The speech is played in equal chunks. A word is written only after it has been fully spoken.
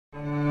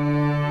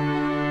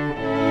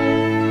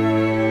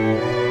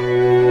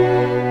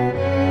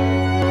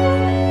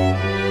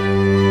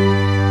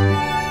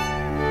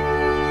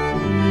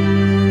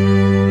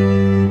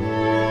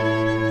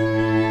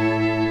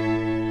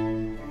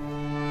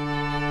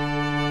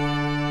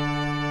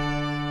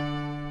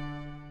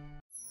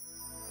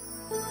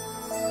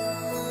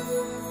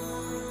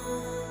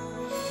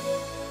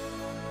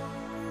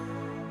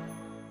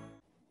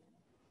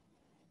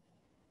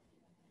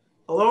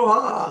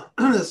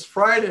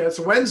Friday. It's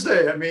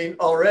Wednesday. I mean,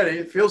 already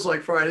it feels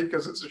like Friday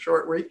because it's a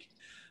short week.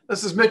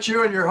 This is Mitch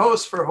Ewan, your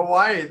host for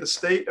Hawaii, the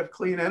state of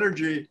clean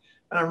energy.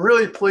 And I'm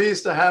really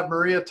pleased to have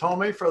Maria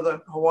Tome for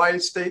the Hawaii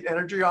State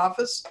Energy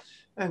Office.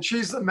 And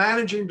she's the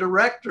managing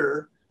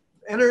director,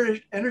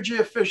 energy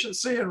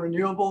efficiency and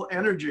renewable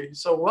energy.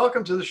 So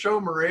welcome to the show,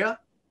 Maria.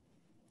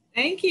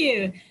 Thank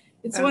you.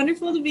 It's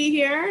wonderful to be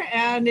here,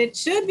 and it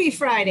should be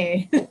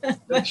Friday.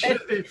 It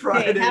should be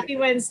Friday. Happy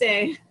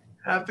Wednesday.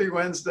 Happy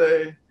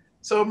Wednesday.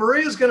 So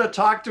Maria's going to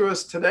talk to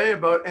us today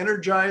about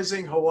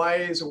energizing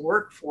Hawaii's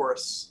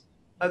workforce.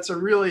 That's a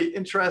really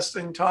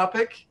interesting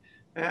topic,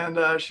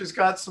 and she's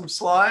got some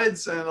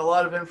slides and a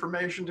lot of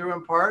information to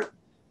impart.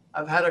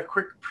 I've had a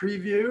quick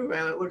preview,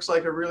 and it looks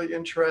like a really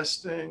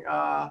interesting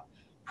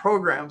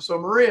program. So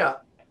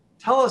Maria,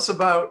 tell us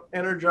about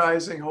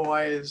energizing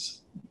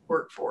Hawaii's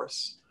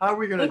workforce. How are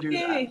we going to do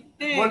that?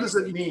 Thanks. What does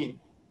it mean?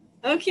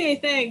 Okay,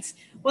 thanks.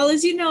 Well,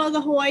 as you know,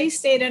 the Hawaii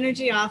State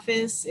Energy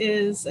Office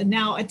is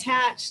now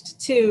attached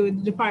to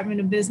the Department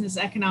of Business,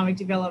 Economic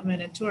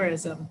Development, and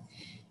Tourism.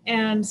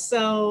 And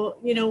so,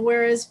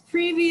 whereas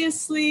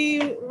previously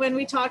when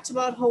we talked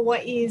about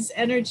Hawaii's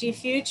energy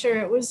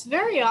future, it was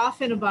very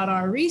often about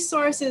our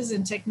resources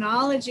and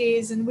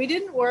technologies, and we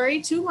didn't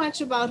worry too much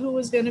about who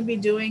was going to be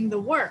doing the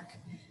work.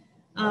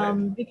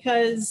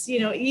 Because,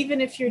 even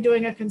if you're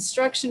doing a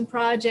construction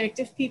project,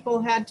 if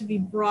people had to be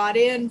brought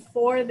in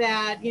for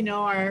that,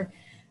 our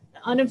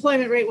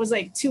unemployment rate was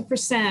like 2%,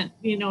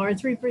 or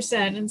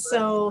 3%. And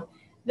so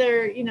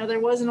there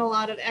wasn't a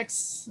lot of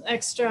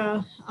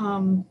extra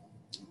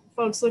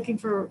folks looking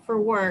for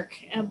work,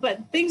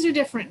 but things are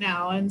different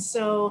now. And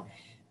so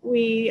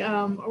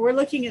we're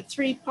looking at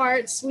three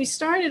parts. We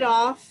started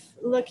off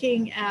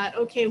looking at,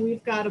 okay,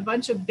 we've got a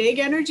bunch of big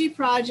energy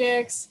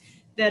projects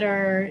that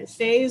are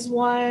phase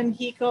one,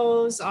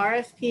 HECO's,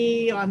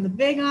 RFP on the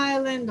Big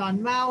Island,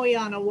 on Maui,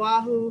 on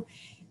Oahu.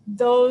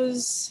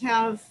 Those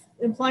have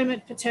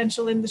employment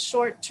potential in the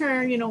short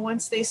term.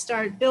 Once they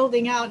start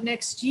building out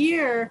next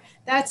year,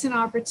 that's an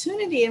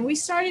opportunity. And we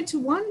started to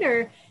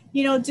wonder,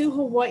 do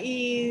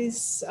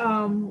Hawaii's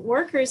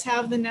workers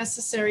have the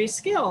necessary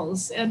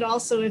skills? And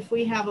also, if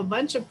we have a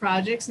bunch of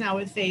projects now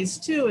with phase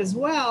two as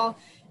well,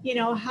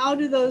 how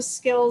do those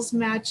skills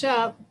match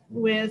up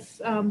with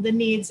the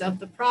needs of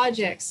the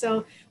project?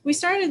 So we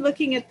started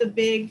looking at the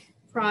big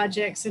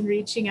projects and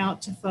reaching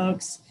out to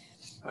folks.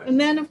 And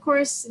then, of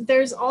course,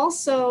 there's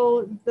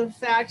also the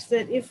fact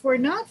that if we're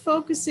not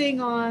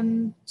focusing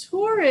on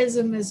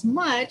tourism as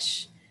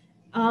much,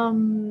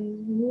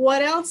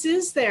 what else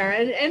is there?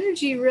 And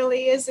energy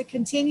really is a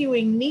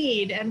continuing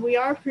need, and we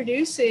are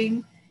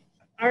producing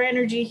our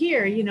energy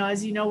here.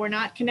 As you know, we're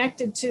not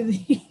connected to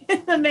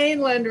the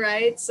mainland,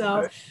 right?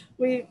 So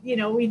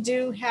we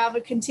do have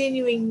a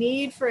continuing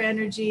need for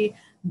energy.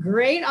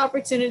 Great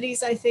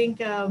opportunities, I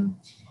think.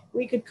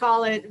 We could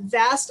call it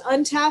vast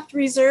untapped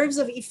reserves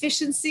of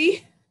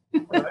efficiency.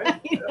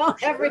 Right.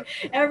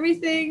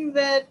 Everything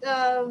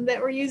that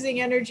we're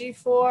using energy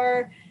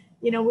for,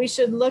 we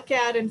should look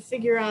at and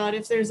figure out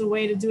if there's a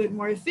way to do it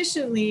more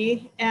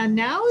efficiently. And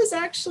now is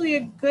actually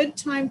a good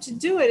time to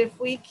do it if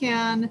we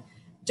can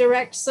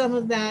direct some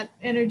of that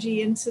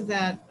energy into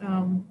that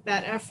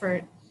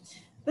effort.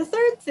 The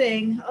third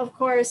thing, of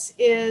course,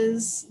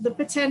 is the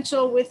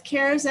potential with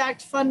CARES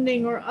Act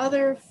funding or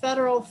other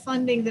federal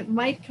funding that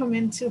might come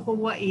into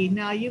Hawaii.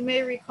 Now, you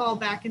may recall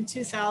back in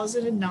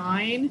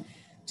 2009,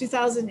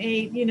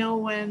 2008,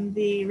 when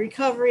the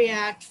Recovery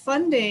Act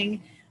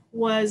funding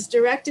was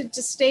directed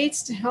to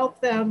states to help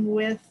them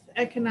with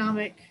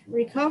economic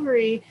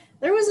recovery,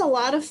 there was a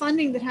lot of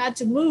funding that had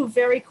to move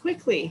very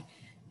quickly.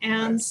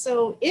 And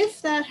so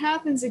if that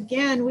happens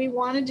again, we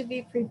wanted to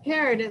be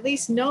prepared, at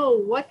least know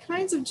what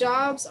kinds of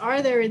jobs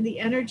are there in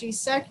the energy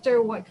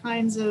sector, what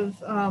kinds of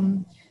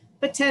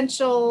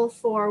potential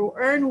for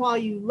earn while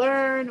you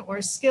learn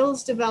or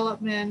skills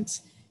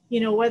development,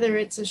 whether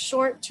it's a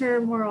short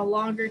term or a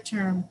longer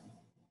term.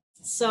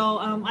 So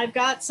I've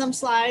got some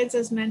slides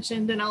as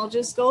mentioned, and I'll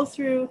just go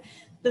through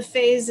the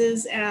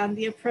phases and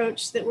the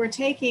approach that we're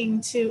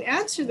taking to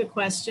answer the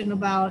question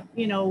about,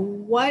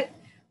 what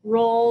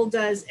role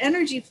does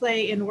energy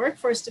play in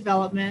workforce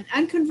development?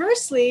 And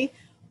conversely,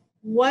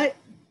 what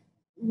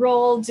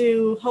role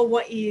do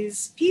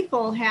Hawaii's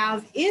people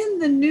have in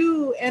the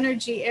new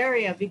energy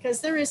area?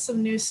 Because there is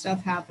some new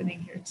stuff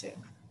happening here too.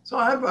 So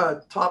I have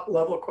a top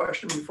level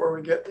question before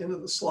we get into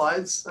the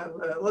slides.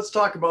 Let's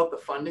talk about the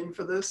funding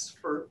for this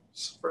for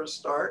a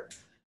start.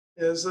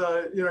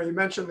 You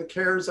mentioned the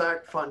CARES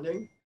Act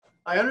funding.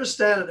 I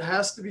understand it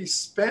has to be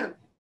spent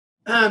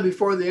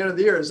before the end of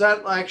the year. Is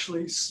that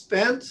actually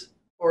spent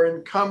or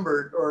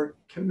encumbered or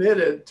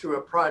committed to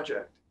a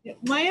project?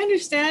 My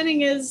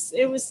understanding is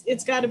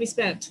it's got to be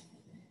spent.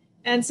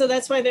 And so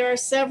that's why there are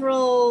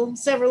several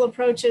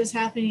approaches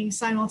happening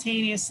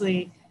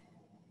simultaneously.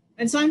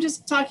 And so I'm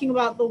just talking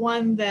about the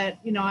one that,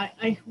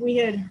 we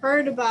had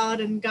heard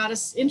about and got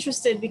us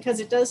interested because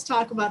it does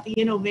talk about the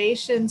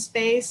innovation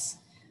space.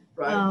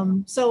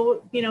 Right.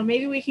 So,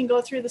 maybe we can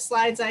go through the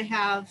slides I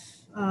have.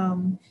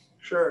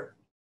 Sure.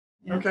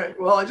 Yeah. Okay.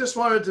 Well, I just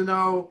wanted to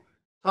know,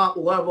 top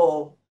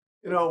level,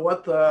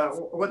 what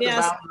the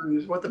Yes.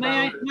 boundaries,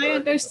 My are.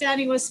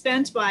 understanding was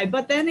spent by,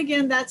 but then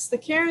again, that's the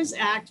CARES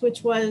Act,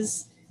 which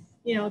was,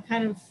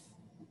 kind of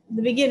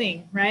the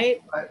beginning,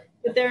 right? Right.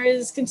 But there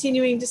is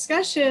continuing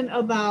discussion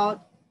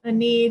about a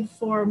need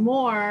for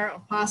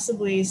more,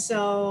 possibly.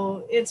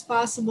 So it's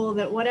possible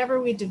that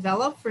whatever we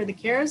develop for the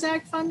CARES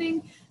Act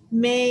funding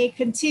may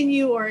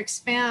continue or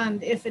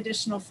expand if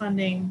additional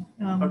funding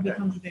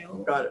becomes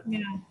available. Got it.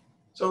 Yeah.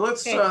 So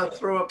let's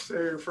throw up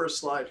your first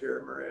slide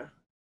here, Maria.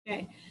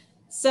 Okay.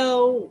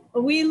 So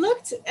we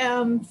looked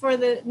for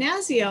the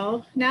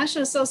NASEO,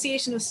 National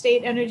Association of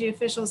State Energy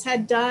Officials,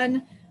 had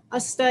done a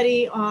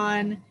study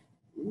on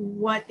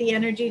what the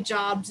energy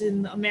jobs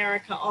in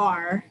America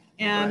are.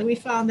 And we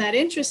found that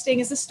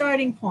interesting as a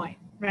starting point,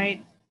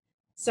 right?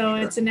 So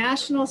it's a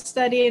national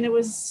study and it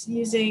was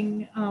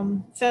using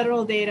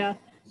federal data.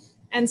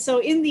 And so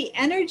in the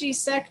energy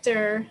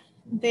sector,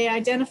 they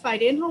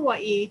identified in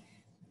Hawaii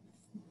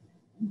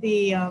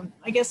the,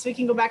 I guess we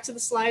can go back to the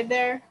slide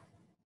there.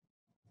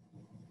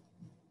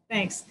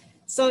 Thanks.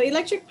 So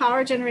electric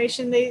power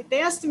generation, they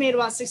estimate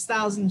about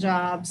 6,000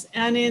 jobs.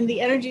 And in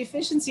the energy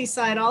efficiency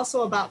side,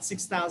 also about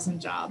 6,000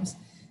 jobs.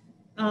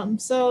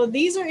 So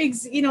these are,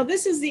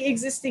 this is the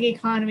existing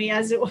economy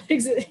as it was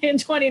in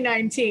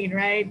 2019,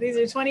 right? These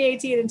are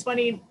 2018 and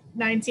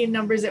 2019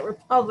 numbers that were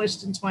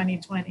published in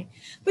 2020.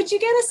 But you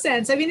get a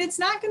sense, I mean, it's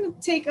not going to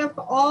take up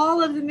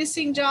all of the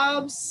missing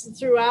jobs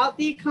throughout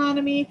the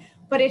economy,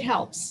 but it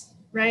helps,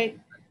 right?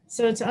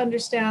 So to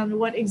understand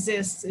what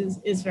exists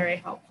is very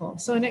helpful.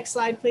 So next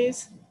slide,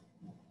 please.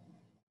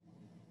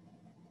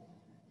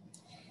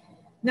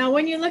 Now,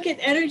 when you look at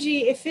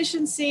energy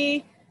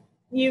efficiency,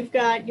 you've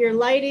got your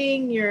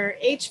lighting, your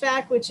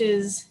HVAC, which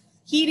is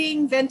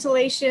heating,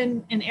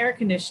 ventilation, and air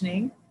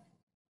conditioning.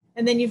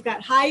 And then you've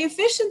got high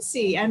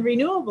efficiency and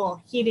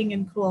renewable heating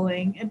and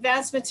cooling,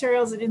 advanced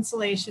materials and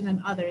insulation,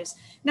 and others.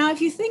 Now, if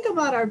you think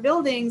about our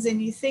buildings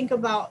and you think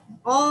about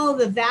all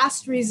the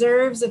vast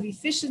reserves of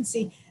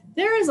efficiency,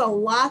 there is a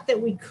lot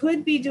that we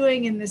could be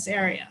doing in this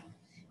area.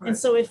 Right. And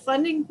so if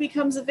funding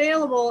becomes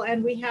available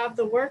and we have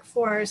the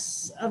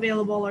workforce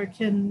available, or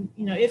can,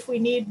 if we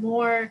need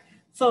more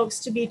folks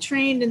to be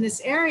trained in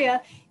this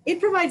area, it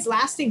provides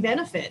lasting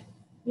benefit,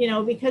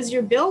 because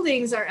your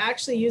buildings are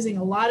actually using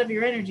a lot of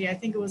your energy. I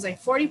think it was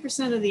like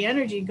 40% of the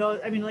energy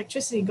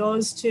electricity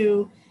goes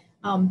to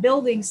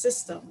building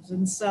systems.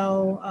 And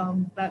so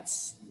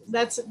that's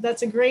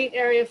a great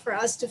area for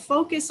us to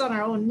focus on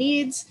our own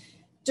needs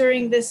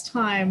during this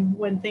time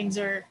when things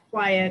are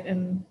quiet,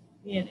 and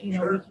we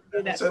can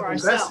do that for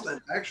ourselves.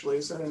 Actually,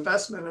 it's an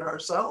investment in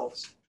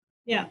ourselves.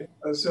 Yeah,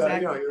 because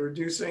exactly. You're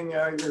reducing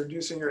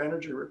your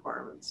energy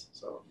requirements.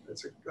 So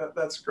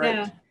that's great.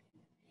 Yeah.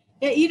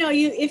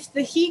 If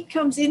the heat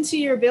comes into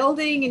your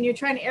building and you're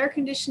trying to air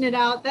condition it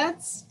out,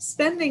 that's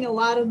spending a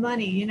lot of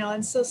money.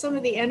 And so some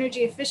of the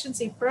energy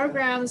efficiency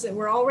programs that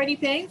we're already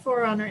paying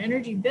for on our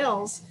energy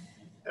bills,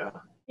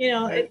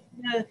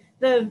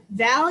 the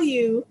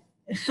value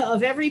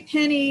of every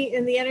penny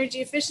in the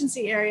energy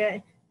efficiency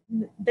area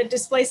that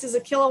displaces a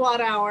kilowatt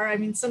hour. I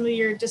mean, some of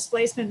your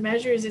displacement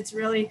measures, it's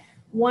really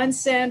 1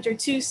 cent or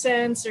 2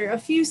 cents or a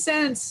few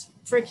cents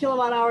for a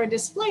kilowatt hour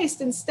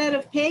displaced, instead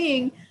of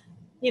paying,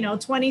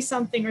 20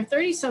 something or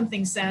 30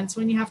 something cents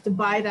when you have to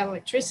buy that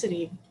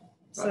electricity.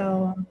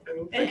 So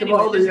think of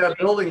all the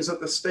buildings that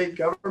the state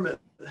government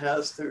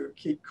has to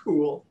keep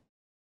cool.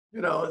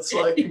 It's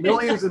like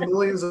millions and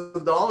millions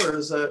of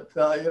dollars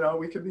that,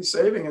 we could be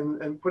saving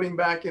and putting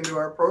back into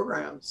our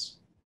programs.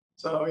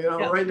 So,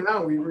 right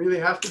now we really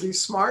have to be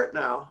smart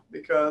now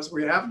because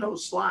we have no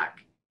slack.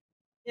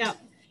 Yeah.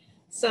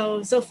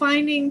 So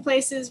finding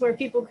places where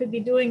people could be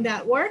doing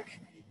that work,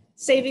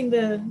 saving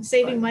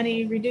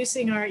money,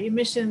 reducing our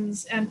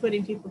emissions, and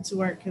putting people to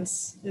work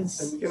is and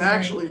you can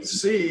actually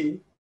see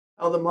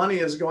how the money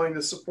is going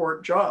to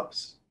support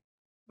jobs.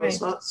 So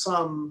it's not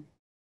some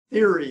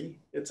theory.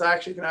 It's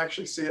actually, you can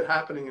actually see it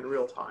happening in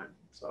real time.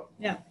 So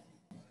yeah.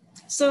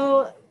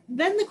 So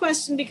then the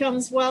question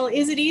becomes, well,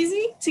 is it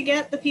easy to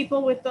get the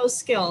people with those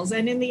skills?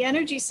 And in the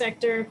energy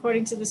sector,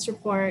 according to this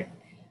report,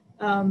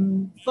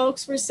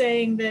 folks were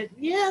saying that,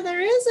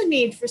 there is a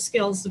need for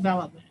skills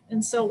development.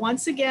 And so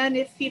once again,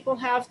 if people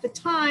have the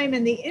time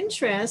and the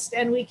interest,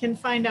 and we can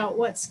find out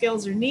what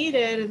skills are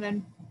needed, and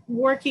then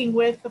working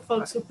with the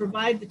folks who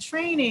provide the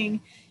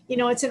training,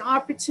 it's an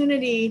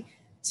opportunity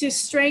to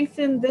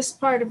strengthen this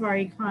part of our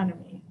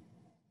economy.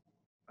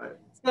 Right.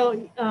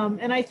 So,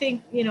 and I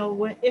think,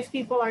 if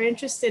people are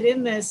interested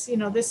in this,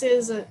 this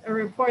is a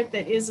report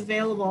that is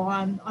available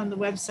on the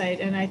website.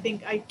 And I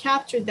think I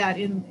captured that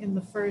in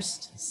the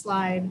first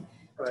slide,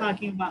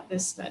 talking about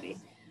this study.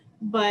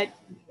 But,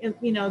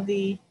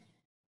 the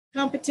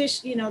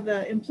competition,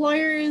 the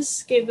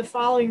employers gave the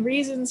following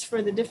reasons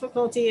for the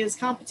difficulty: is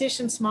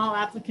competition, small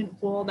applicant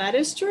pool. That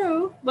is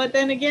true. But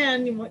then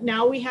again,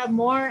 now we have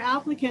more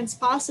applicants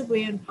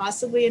possibly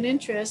an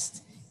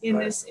interest in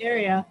this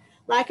area.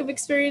 Lack of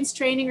experience,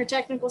 training, or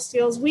technical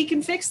skills. We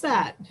can fix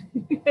that,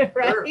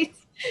 right?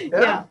 Sure.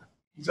 Yeah.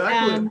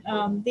 Exactly.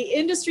 And the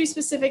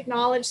industry-specific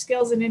knowledge,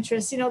 skills, and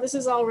interests, this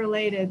is all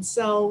related.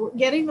 So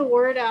getting the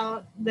word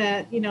out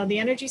that, the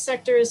energy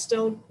sector is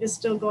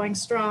still going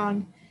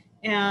strong,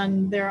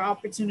 and there are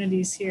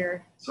opportunities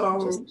here.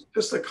 So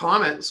just a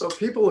comment. So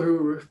people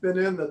who've been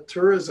in the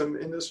tourism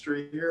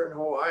industry here in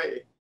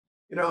Hawaii,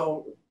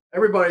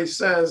 everybody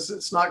says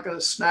it's not going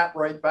to snap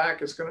right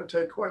back. It's going to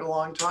take quite a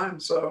long time.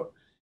 So,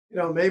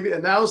 maybe,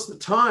 and now's the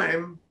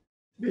time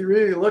to be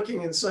really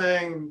looking and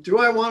saying, do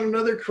I want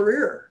another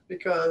career?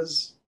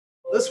 Because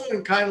this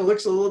one kind of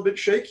looks a little bit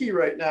shaky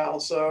right now.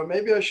 So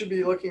maybe I should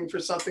be looking for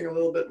something a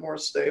little bit more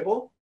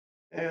stable.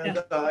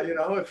 And,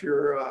 if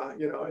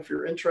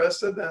you're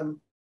interested, then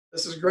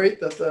this is great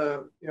that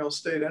the,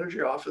 State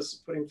Energy Office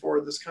is putting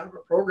forward this kind of a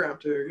program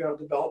to,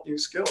 develop new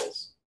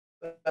skills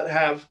that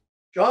have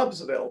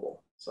jobs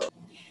available.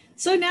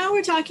 So now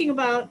we're talking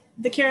about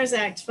the CARES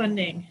Act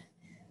funding.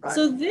 Right.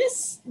 So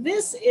this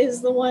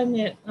is the one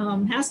that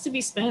has to be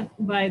spent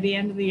by the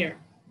end of the year.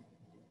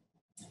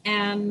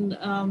 And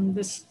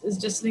this is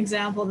just an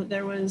example that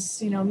there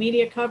was,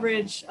 media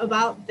coverage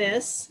about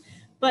this.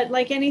 But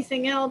like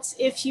anything else,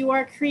 if you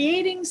are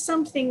creating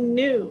something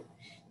new,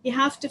 you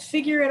have to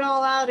figure it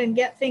all out and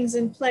get things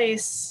in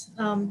place.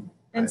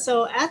 And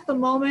so at the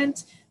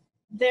moment,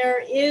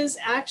 there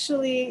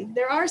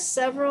are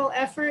several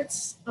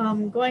efforts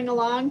going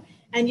along,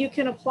 and you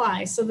can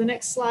apply. So the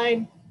next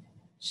slide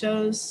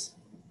shows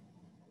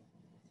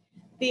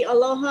the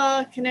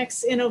Aloha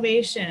Connects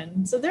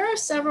Innovation. So there are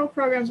several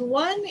programs.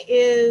 One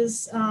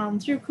is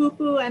through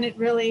Kupu, and it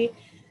really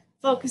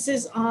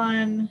focuses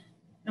on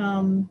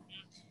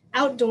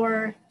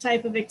outdoor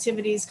type of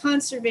activities,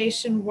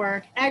 conservation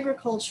work,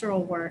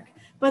 agricultural work.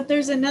 But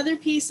there's another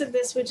piece of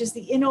this, which is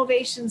the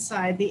innovation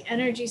side, the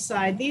energy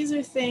side. These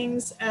are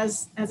things,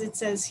 as it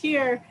says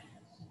here,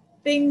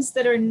 things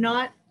that are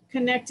not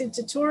connected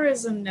to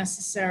tourism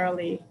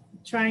necessarily,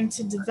 trying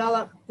to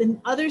develop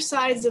the other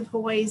sides of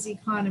Hawaii's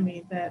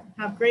economy that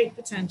have great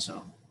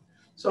potential.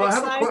 So I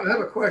have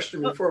a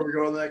question before we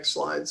go to the next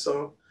slide.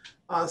 So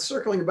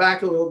circling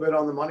back a little bit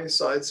on the money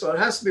side. So it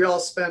has to be all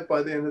spent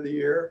by the end of the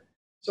year.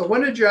 So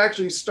when did you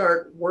actually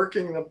start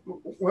working?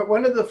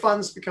 When did the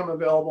funds become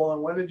available,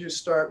 and when did you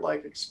start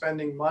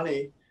expending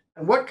money?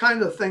 And what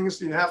kind of things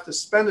do you have to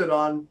spend it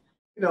on?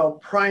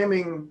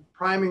 Priming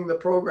the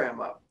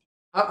program up.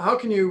 How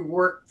can you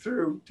work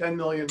through $10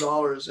 million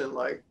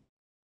in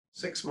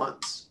 6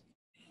 months?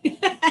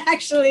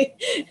 Actually,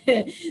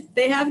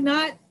 they have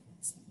not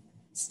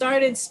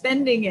started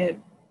spending it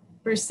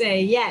per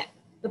se yet.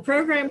 The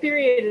program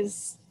period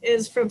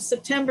is from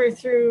September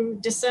through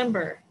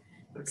December.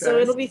 Okay. So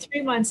it'll be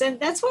 3 months. And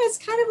that's why it's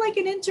kind of like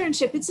an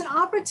internship. It's an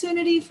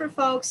opportunity for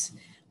folks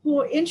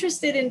who are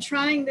interested in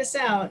trying this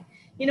out.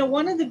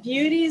 One of the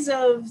beauties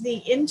of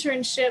the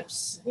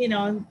internships,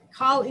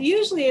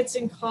 usually it's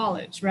in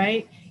college,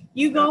 right?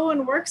 You go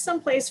and work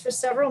someplace for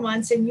several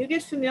months, and you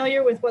get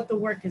familiar with what the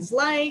work is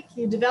like.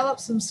 You develop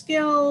some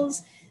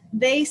skills.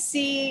 They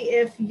see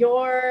if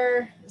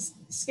your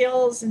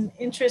skills and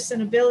interests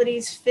and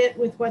abilities fit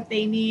with what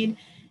they need.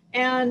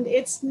 And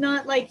it's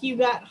not like you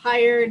got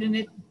hired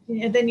and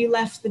then you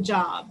left the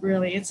job,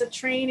 really. It's a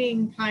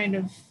training kind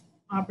of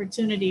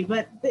opportunity.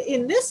 But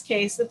in this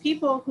case, the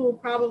people who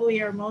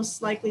probably are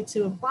most likely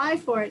to apply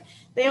for it,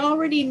 they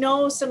already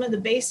know some of the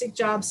basic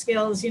job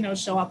skills,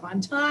 show up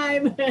on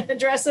time,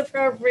 dress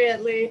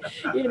appropriately,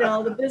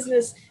 the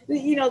business,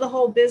 the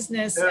whole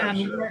business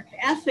and work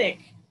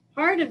ethic.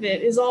 Part of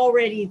it is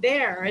already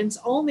there, and it's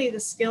only the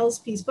skills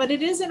piece, but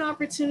it is an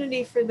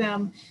opportunity for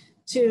them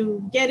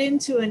to get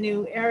into a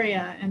new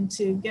area and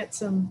to get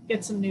some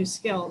new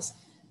skills.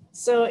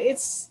 So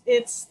it's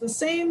the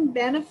same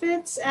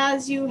benefits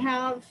as you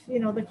have,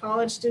 the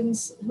college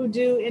students who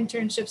do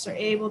internships are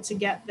able to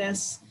get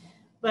this,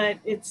 but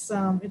it's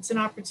an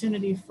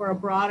opportunity for a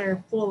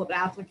broader pool of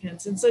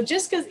applicants. And so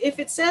just because if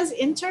it says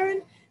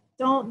intern,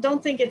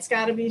 don't think it's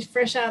got to be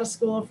fresh out of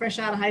school, fresh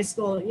out of high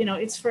school.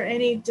 It's for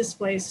any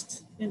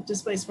displaced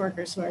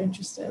workers who are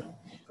interested.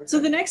 Okay. So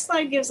the next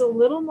slide gives a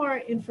little more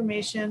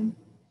information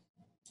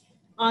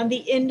on the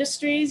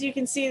industries. You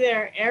can see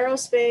there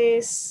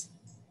aerospace,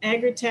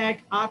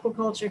 agri-tech,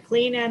 aquaculture,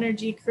 clean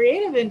energy,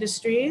 creative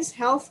industries,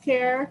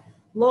 healthcare,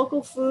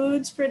 local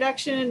foods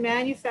production and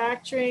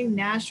manufacturing,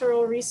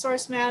 natural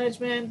resource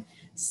management,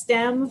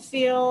 STEM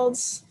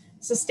fields,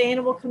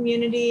 sustainable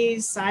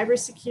communities,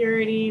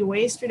 cybersecurity,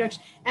 waste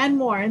reduction, and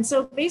more. And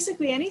so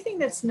basically anything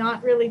that's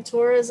not really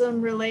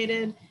tourism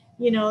related,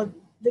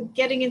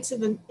 getting into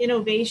the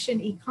innovation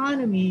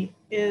economy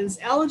is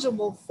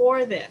eligible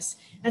for this.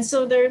 And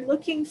so they're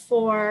looking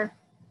for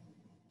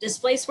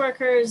displaced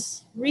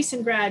workers,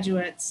 recent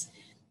graduates.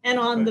 And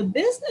on the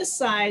business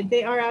side,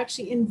 they are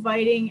actually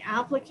inviting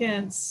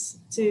applicants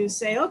to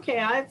say, okay,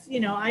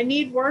 I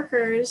need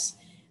workers.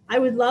 I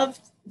would love,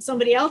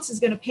 somebody else is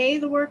going to pay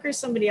the workers.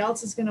 Somebody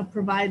else is going to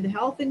provide the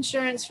health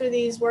insurance for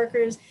these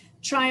workers,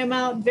 try them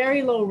out,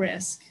 very low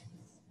risk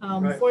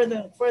for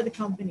the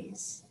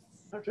companies.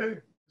 Okay,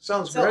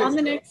 sounds so great.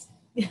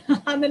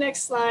 On the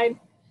next slide,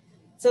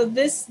 So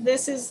this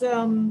is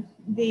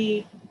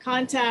the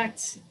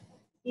contact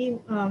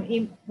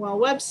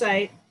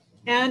website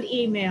and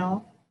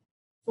email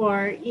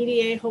for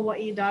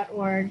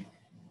edahawaii.org.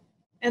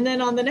 And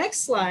then on the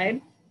next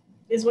slide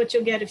is what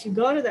you'll get if you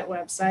go to that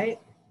website.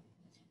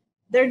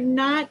 They're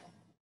not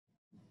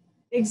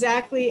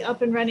exactly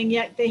up and running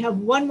yet. They have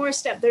one more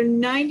step. They're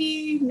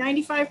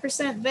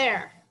 95%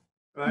 there.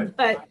 Right.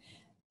 But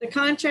the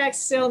contract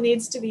still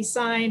needs to be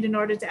signed in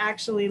order to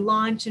actually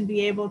launch and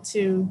be able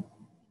to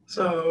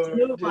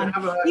move on.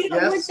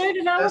 They're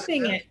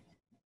developing it.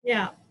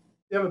 Yeah.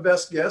 You have a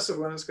best guess of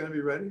when it's going to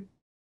be ready?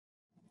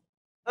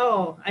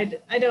 Oh, I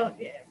don't.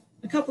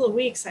 A couple of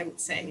weeks, I would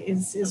say,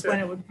 is okay. When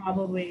it would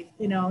probably,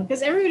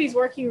 because everybody's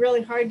working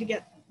really hard to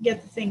get the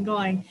thing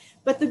going.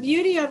 But the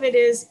beauty of it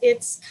is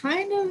it's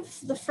kind of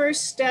the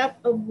first step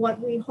of what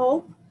we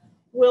hope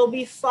will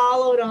be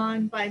followed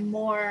on by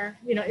more,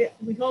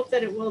 we hope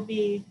that it will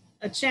be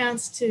a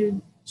chance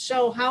to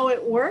show how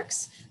it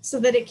works so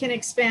that it can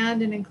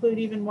expand and include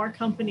even more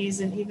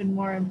companies and even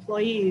more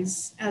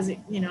employees as it,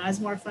 as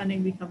more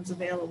funding becomes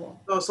available.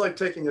 So it's like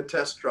taking a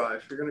test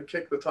drive. You're going to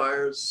kick the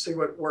tires, see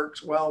what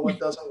works well, what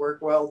doesn't work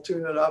well,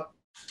 tune it up.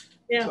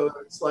 Yeah. So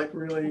it's like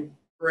really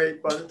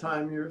great by the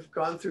time you've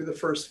gone through the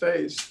first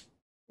phase.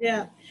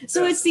 Yeah.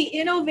 So it's the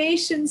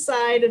innovation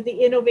side of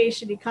the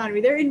innovation economy.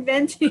 They're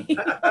inventing,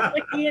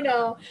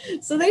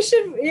 so they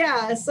should,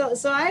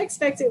 So I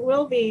expect it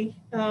will be,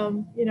 a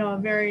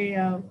very,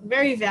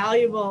 very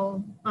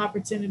valuable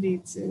opportunity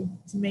to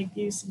make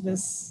use of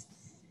this,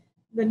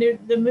 the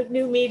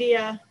new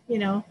media,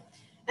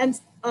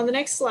 and on the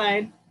next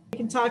slide, we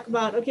can talk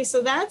about, okay,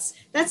 so that's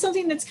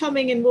something that's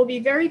coming and will be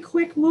very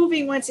quick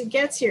moving once it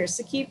gets here.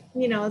 So keep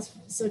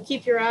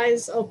your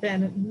eyes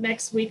open.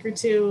 Next week or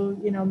two,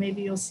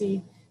 maybe you'll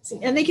see,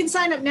 and they can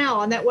sign up now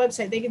on that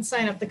website. They can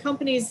sign up. The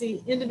companies,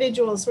 the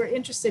individuals who are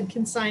interested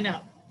can sign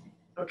up.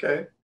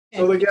 Okay.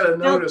 So they get a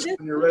notice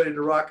when you're ready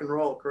to rock and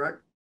roll,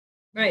 correct?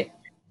 Right.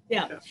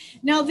 Yeah.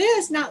 Now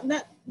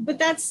but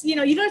that's, you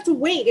don't have to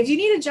wait. If you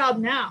need a job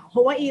now,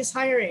 Hawaii is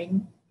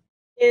hiring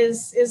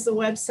is the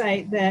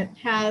website that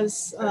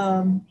has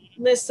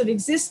lists of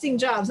existing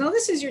jobs. Now,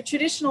 this is your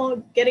traditional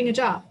getting a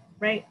job,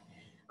 right?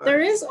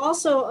 There is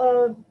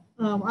also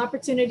a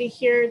opportunity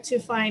here to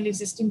find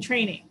existing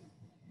training.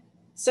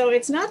 So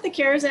it's not the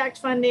CARES Act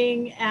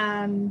funding,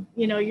 and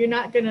you're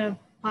not going to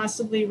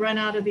possibly run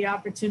out of the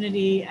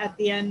opportunity at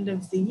the end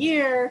of the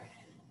year.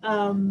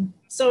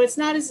 So it's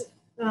not as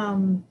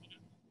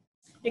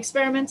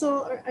experimental,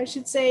 or I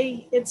should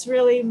say. It's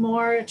really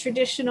more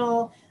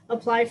traditional.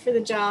 Apply for the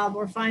job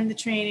or find the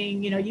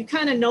training. You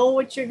kind of know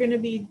what you're going to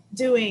be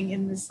doing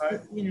in this,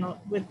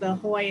 with the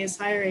Hawaii is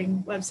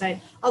Hiring website.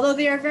 Although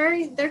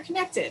they're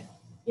connected.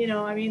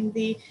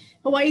 The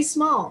Hawaii's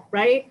small,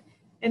 right?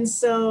 And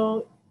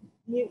so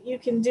you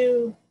can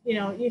do,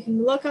 you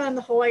can look on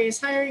the Hawaii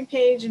is Hiring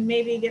page and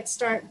maybe get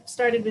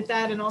started with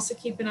that, and also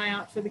keep an eye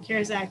out for the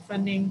CARES Act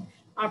funding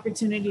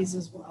opportunities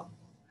as well.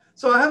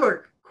 So I have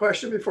a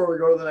question before we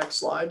go to the next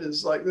slide.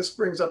 Is like, this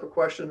brings up a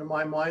question in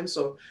my mind.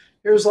 So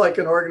here's like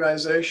an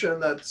organization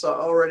that's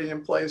already in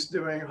place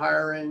doing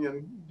hiring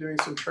and doing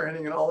some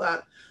training and all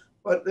that.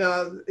 But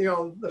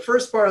the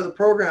first part of the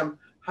program,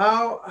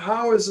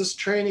 how is this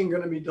training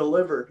going to be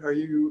delivered?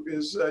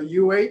 Is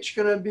UH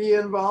going to be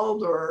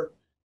involved, or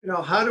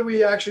how do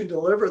we actually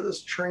deliver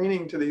this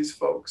training to these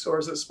folks? Or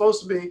is it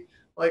supposed to be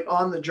like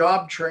on the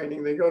job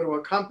training? They go to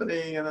a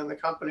company and then the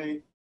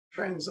company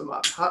trains them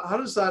up. How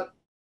does that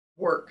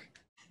work?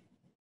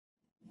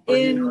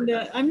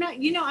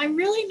 I'm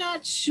really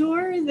not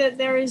sure that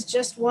there is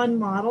just one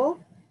model,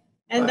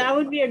 and that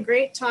would be a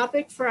great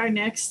topic for our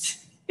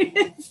next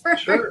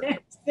our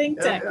next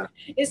ThinkTech,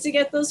 is to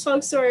get those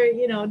folks who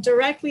are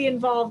directly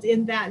involved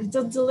in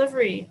the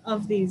delivery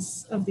of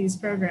these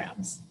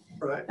programs.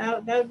 Right.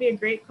 That would be a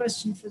great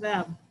question for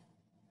them.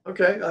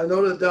 Okay, I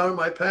noted it down on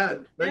my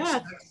pad.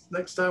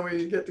 Next time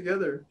we get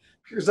together,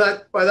 because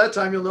by that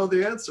time you'll know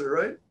the answer,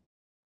 right?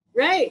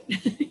 Right.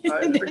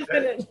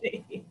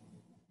 Definitely.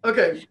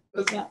 Okay,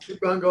 let's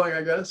keep on going,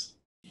 I guess.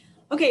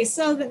 Okay,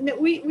 so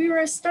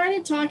we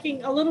started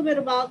talking a little bit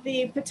about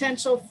the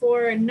potential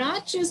for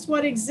not just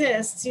what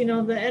exists,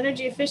 the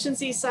energy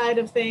efficiency side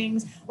of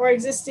things, or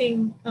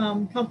existing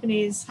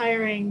companies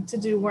hiring to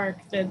do work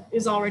that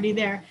is already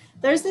there.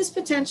 There's this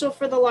potential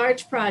for the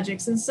large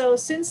projects. And so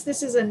since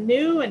this is a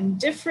new and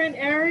different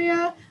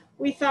area,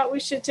 we thought we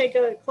should take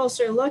a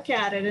closer look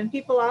at it. And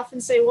people often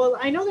say, well,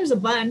 I know there's a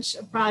bunch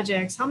of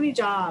projects, how many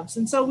jobs?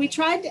 And so we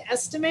tried to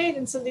estimate,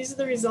 and so these are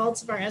the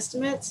results of our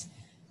estimates.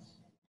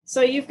 So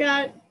you've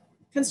got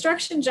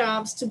construction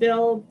jobs to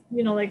build,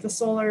 like the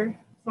solar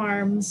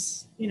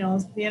farms,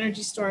 the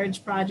energy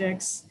storage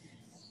projects.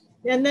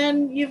 And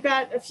then you've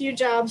got a few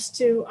jobs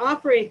to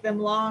operate them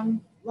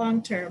long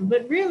term.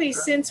 But really,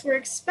 since we're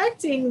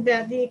expecting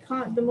that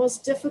the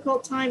most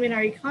difficult time in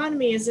our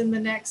economy is in the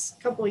next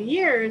couple of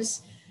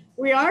years,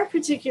 we are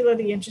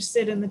particularly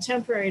interested in the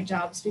temporary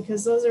jobs,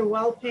 because those are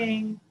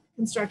well-paying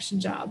construction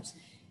jobs.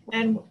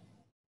 And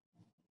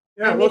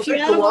it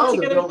takes a while to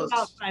build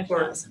about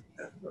 5,000.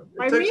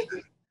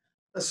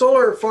 The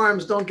solar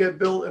farms don't get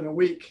built in a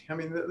week. I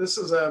mean, this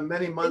is a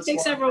many months. It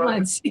takes several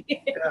months. Yeah,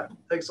 it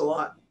takes a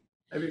lot.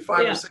 Maybe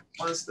 5 or 6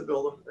 months to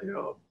build,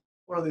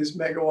 one of these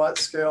megawatt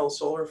scale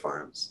solar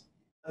farms.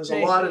 There's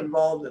a lot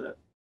involved in it.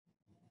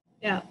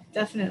 Yeah,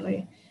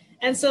 definitely.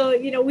 And so,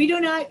 we do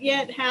not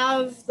yet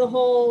have the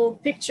whole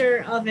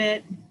picture of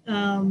it,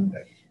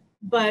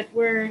 but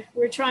we're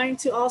trying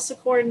to also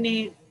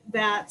coordinate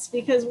that,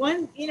 because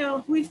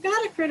we've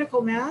got a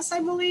critical mass, I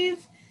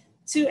believe,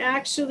 to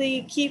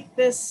actually keep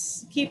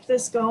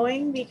this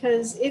going.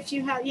 Because if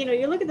you have,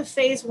 you look at the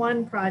phase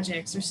 1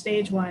 projects or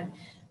stage 1,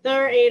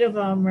 there are 8 of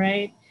them,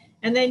 right?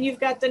 And then you've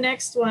got the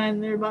next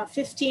one, there are about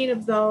 15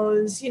 of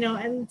those,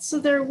 and so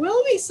there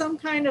will be some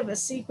kind of a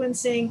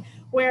sequencing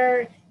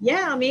where,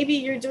 maybe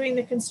you're doing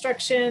the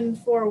construction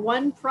for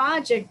one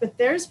project, but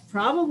there's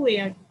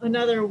probably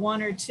another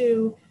 1 or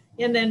 2,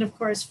 and then of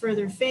course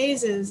further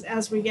phases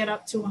as we get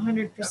up to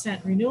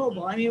 100%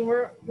 renewable. I mean,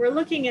 we're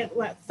looking at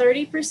what,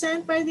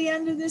 30% by the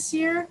end of this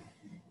year?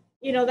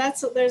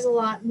 There's a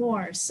lot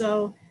more.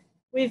 So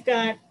we've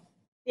got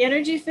the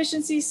energy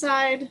efficiency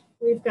side,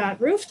 we've got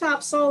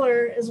rooftop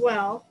solar as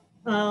well,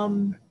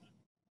 and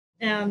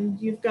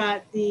you've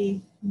got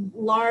the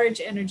large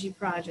energy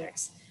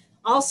projects.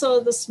 Also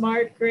the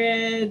smart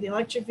grid, the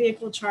electric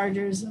vehicle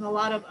chargers, and a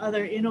lot of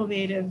other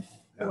innovative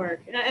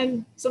work.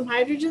 And some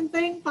hydrogen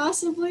thing,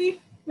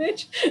 possibly,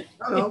 Mitch?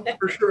 Oh,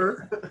 for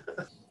sure.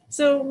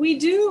 So we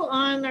do,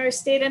 on our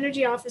State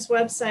Energy Office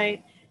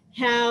website,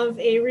 have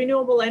a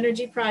renewable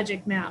energy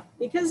project map.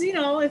 Because,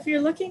 if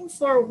you're looking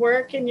for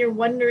work and you're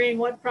wondering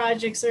what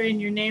projects are in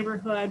your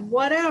neighborhood,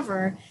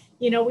 whatever,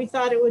 we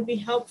thought it would be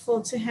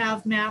helpful to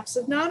have maps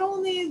of not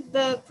only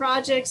the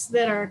projects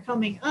that are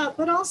coming up,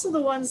 but also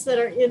the ones that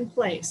are in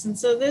place. And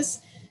so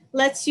this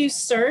lets you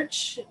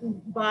search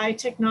by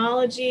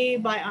technology,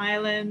 by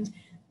island,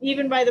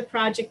 even by the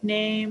project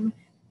name.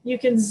 You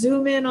can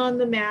zoom in on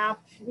the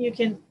map. You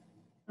can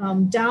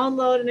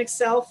download an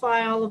Excel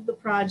file of the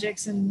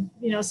projects. And,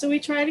 so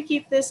we try to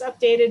keep this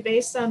updated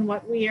based on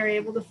what we are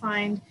able to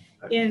find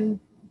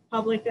in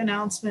public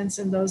announcements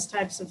and those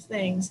types of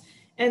things.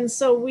 And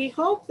so we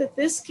hope that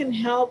this can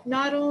help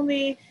not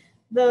only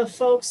the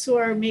folks who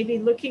are maybe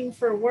looking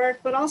for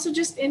work, but also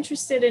just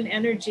interested in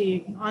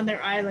energy on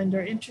their island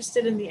or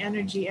interested in the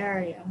energy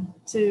area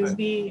to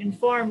be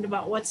informed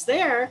about what's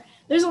there.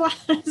 There's a lot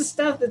of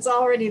stuff that's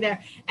already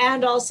there,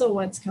 and also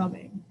what's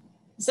coming.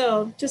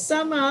 So to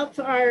sum up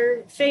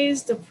our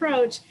phased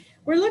approach,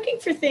 we're looking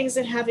for things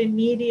that have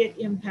immediate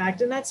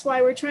impact. And that's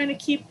why we're trying to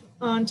keep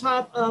on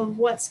top of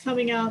what's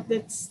coming out,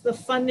 that's the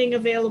funding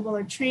available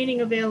or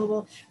training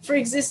available for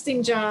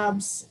existing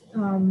jobs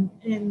and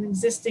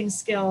existing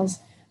skills.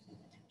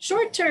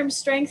 Short-term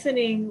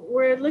strengthening,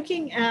 we're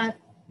looking at,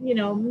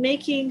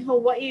 making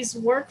Hawaii's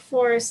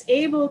workforce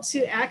able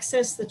to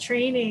access the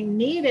training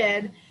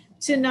needed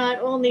to not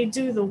only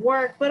do the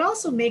work, but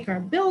also make our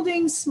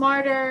buildings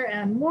smarter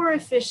and more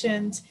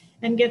efficient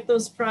and get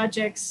those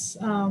projects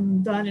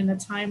done in a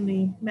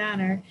timely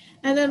manner.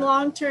 And then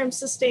long-term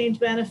sustained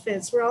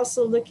benefits. We're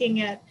also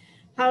looking at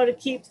how to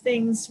keep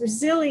things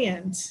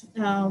resilient,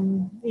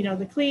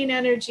 the clean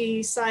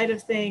energy side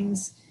of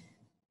things,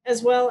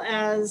 as well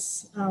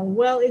as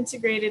well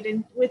integrated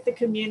in with the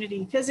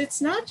community. Because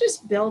it's not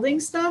just building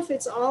stuff,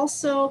 it's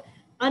also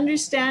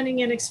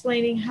understanding and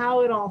explaining how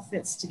it all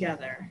fits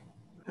together.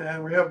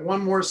 And we have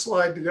one more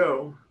slide to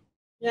go.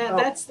 Yeah,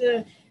 that's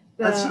the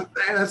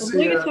that's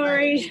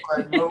obligatory.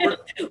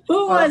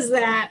 Who was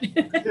that?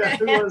 Yeah,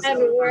 who was and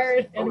that?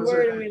 where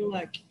do we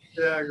look?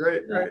 Yeah,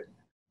 great.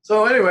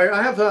 So anyway,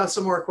 I have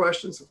some more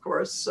questions, of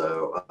course.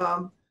 So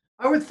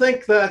I would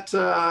think that,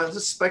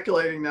 just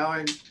speculating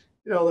now,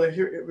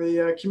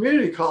 the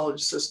community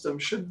college system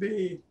should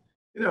be,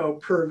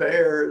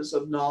 purveyors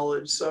of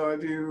knowledge. So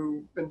have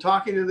you been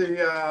talking to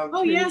the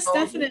oh yes,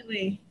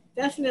 colleges?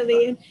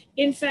 Definitely. And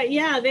in fact,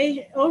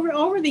 they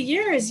over the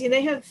years,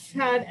 they have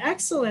had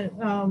excellent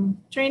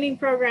training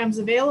programs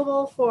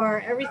available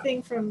for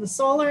everything from the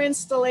solar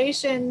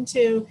installation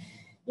to,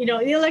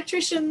 the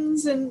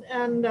electricians and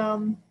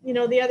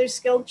the other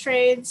skilled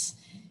trades.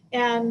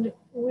 And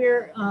we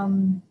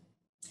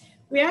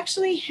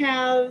actually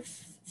have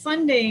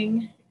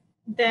funding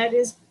that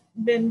has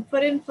been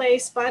put in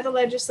place by the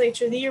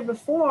legislature the year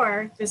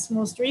before this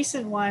most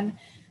recent one,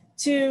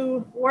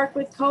 to work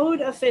with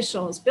code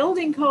officials,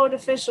 building code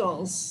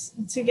officials,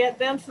 to get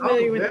them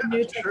familiar with the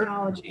new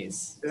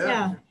technologies.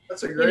 Yeah,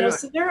 that's a great idea.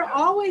 So there are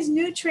always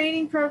new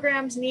training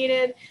programs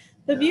needed.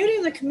 The beauty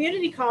of the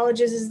community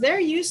colleges is they're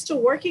used to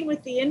working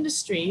with the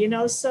industry,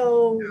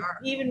 so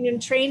even in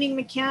training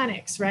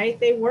mechanics, right?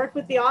 They work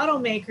with the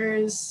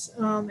automakers,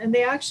 and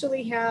they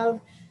actually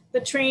have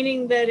the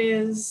training that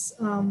is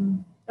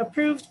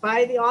approved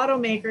by the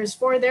automakers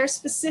for their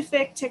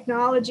specific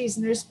technologies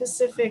and their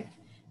specific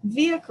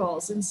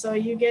vehicles. And so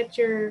you get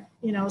your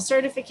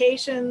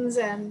certifications,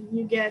 and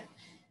you get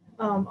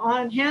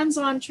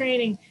hands-on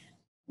training.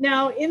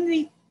 Now, in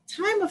the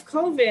time of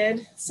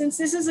COVID, since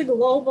this is a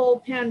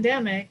global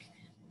pandemic,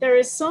 there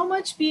is so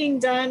much being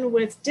done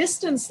with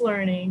distance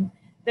learning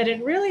that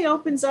it really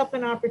opens up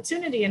an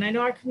opportunity. And I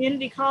know our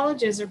community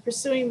colleges are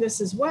pursuing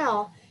this as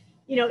well.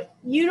 You know,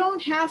 you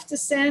don't have to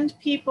send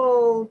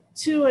people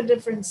to a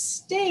different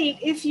state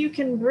if you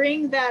can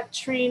bring that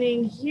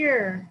training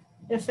here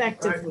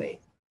effectively.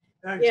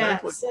 Right. Yeah,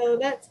 exactly.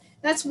 Yeah, so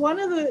that's one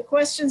of the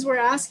questions we're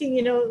asking,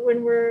 you know,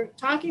 when we're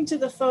talking to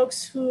the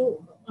folks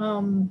who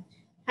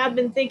have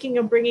been thinking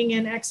of bringing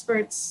in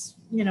experts,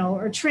 you know,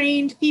 or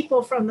trained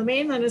people from the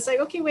mainland. It's like,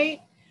 okay,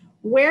 wait,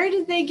 where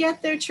did they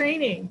get their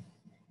training?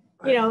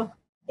 Right. You know,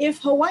 if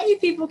Hawaii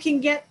people can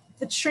get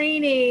the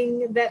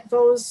training that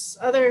those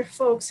other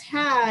folks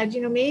had,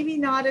 you know, maybe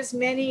not as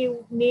many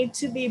need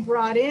to be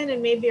brought in,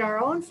 and maybe our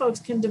own folks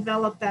can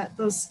develop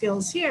those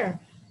skills here.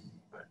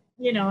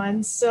 You know,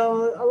 and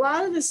so a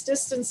lot of this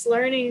distance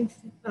learning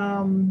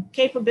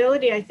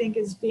capability, I think,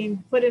 is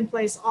being put in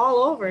place all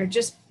over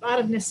just out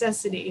of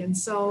necessity. And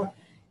so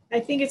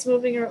I think it's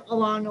moving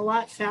along a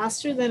lot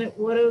faster than it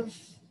would have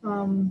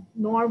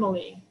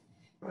normally.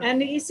 Right.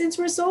 And since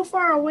we're so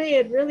far away,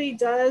 it really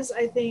does,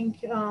 I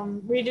think,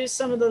 reduce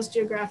some of those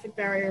geographic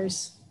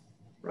barriers.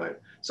 Right.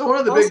 So one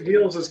of the big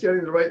deals is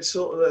getting the right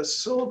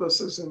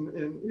syllabuses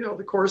in you know,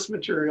 the course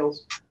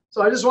materials.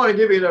 So I just want to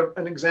give you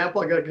an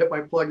example. I got to get my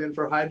plug in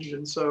for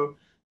hydrogen. So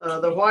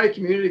the Hawaii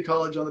Community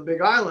College on the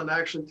Big Island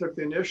actually took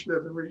the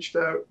initiative and reached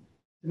out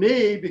to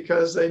me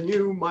because they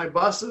knew my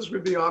buses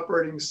would be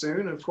operating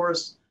soon. Of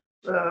course,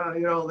 you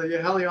know, the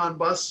Helion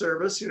bus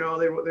service, you know,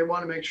 they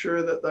want to make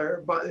sure that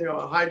their, you know,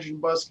 a hydrogen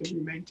bus can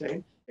be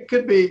maintained. It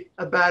could be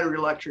a battery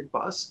electric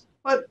bus,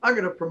 but I'm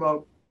going to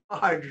promote a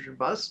hydrogen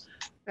bus.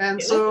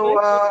 And so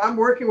I'm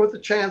working with the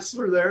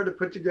chancellor there to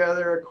put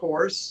together a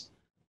course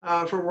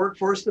for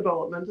workforce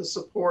development to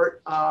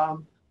support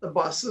the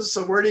buses.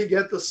 So where do you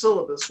get the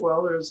syllabus?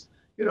 Well, there's,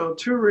 you know,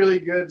 two really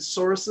good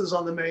sources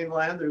on the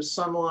mainland. There's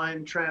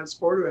Sunline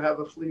Transport, who have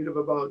a fleet of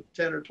about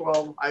 10 or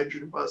 12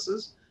 hydrogen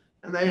buses,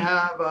 and they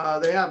have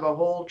a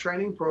whole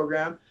training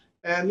program.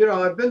 And you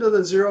know, I've been to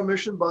the Zero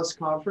Emission Bus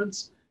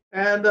Conference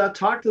and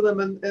talked to them,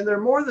 and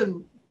they're more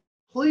than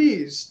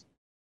pleased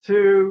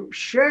to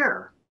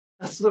share.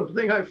 That's the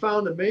thing I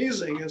found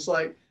amazing. Is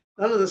like,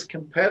 none of this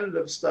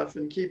competitive stuff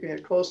and keeping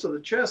it close to the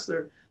chest.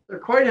 They're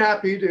quite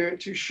happy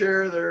to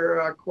share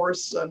their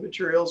course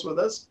materials with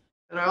us.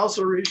 And I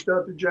also reached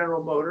out to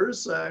General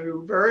Motors,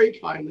 who very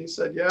kindly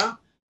said, yeah,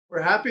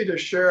 we're happy to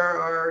share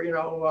our, you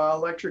know,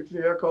 electric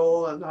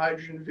vehicle and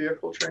hydrogen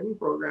vehicle training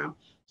program.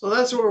 So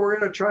that's what we're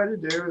going to try to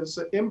do, is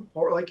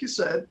import, like you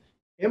said,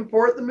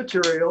 import the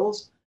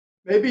materials,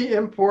 maybe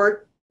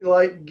import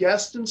like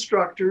guest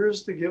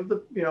instructors to give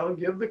the, you know,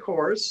 give the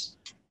course.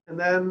 And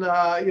then,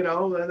 you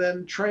know, and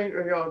then train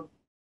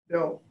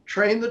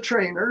the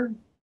trainer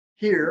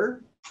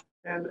here.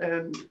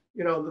 And,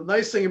 you know, the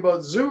nice thing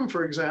about Zoom,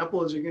 for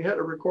example, is you can hit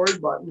a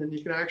record button and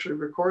you can actually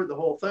record the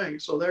whole thing.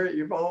 So there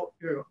you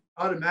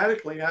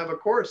automatically have a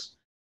course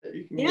that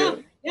you can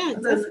give. Yeah,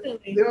 and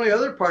definitely. The only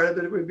other part of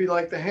it would be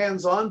like the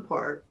hands-on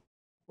part,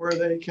 where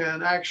they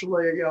can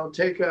actually, you know,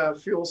 take a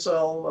fuel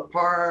cell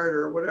apart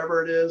or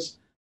whatever it is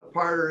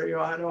apart, or, you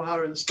know, I know how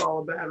to install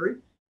a battery.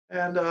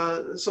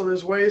 And so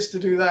there's ways to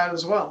do that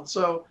as well.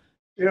 So,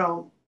 you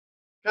know,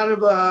 kind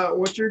of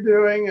what you're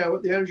doing,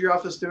 what the Energy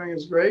Office is doing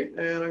is great.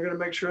 And I'm going to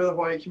make sure the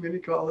Hawaii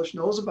Community College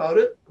knows about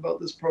it, about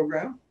this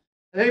program.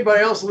 And anybody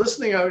else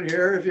listening out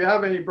here, if you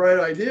have any bright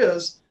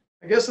ideas,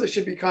 I guess they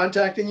should be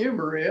contacting you,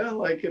 Maria.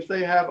 Like if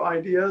they have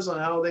ideas on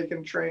how they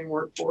can train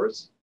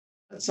workforce,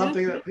 that's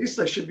something that at least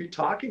I should be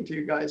talking to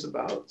you guys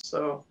about.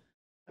 So,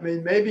 I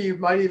mean, maybe you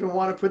might even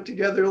want to put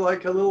together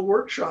like a little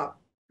workshop.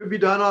 Could be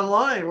done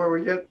online where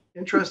we get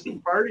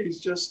interested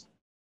parties just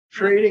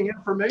trading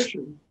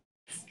information,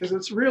 because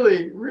it's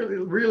really, really,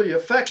 really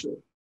effective.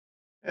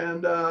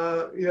 And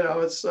you know,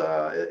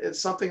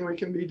 it's something we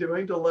can be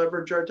doing to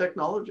leverage our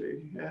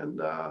technology and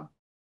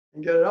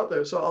get it out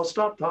there. So I'll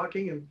stop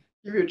talking and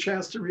give you a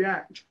chance to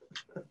react.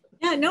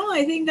 Yeah, no,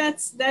 I think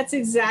that's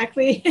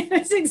exactly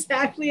that's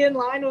exactly in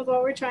line with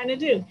what we're trying to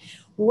do.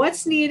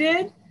 What's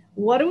needed?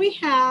 What do we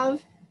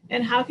have?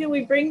 And how can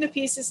we bring the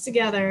pieces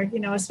together, you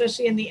know,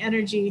 especially in the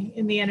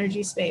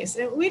energy space?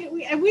 And we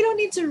don't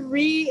need to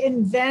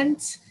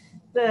reinvent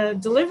the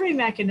delivery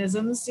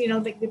mechanisms, you know,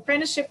 the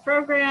apprenticeship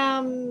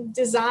program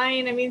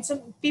design. I mean,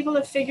 some people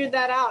have figured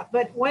that out.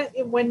 But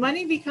when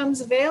money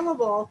becomes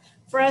available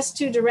for us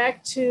to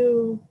direct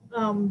to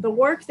the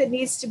work that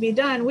needs to be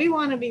done, we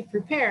want to be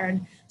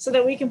prepared so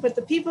that we can put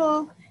the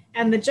people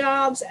and the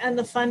jobs and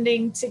the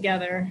funding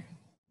together.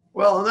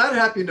 Well, on that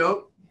happy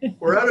note,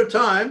 we're out of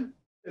time.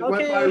 It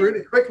went by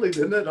really quickly,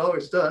 didn't it? It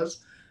always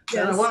does.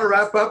 Yes. And I want to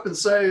wrap up and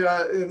say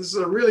this is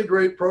a really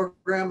great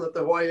program that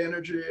the Hawaii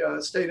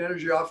State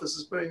Energy Office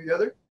is putting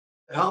together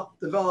to help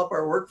develop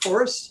our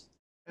workforce.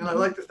 And I'd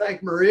like to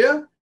thank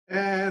Maria.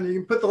 And you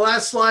can put the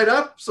last slide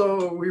up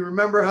so we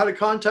remember how to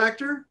contact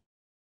her.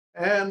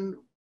 And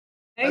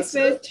thanks,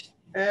 Mitch.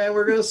 And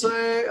we're going to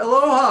say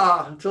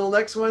aloha until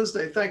next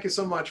Wednesday. Thank you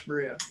so much,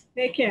 Maria.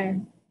 Take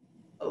care.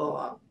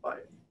 Aloha.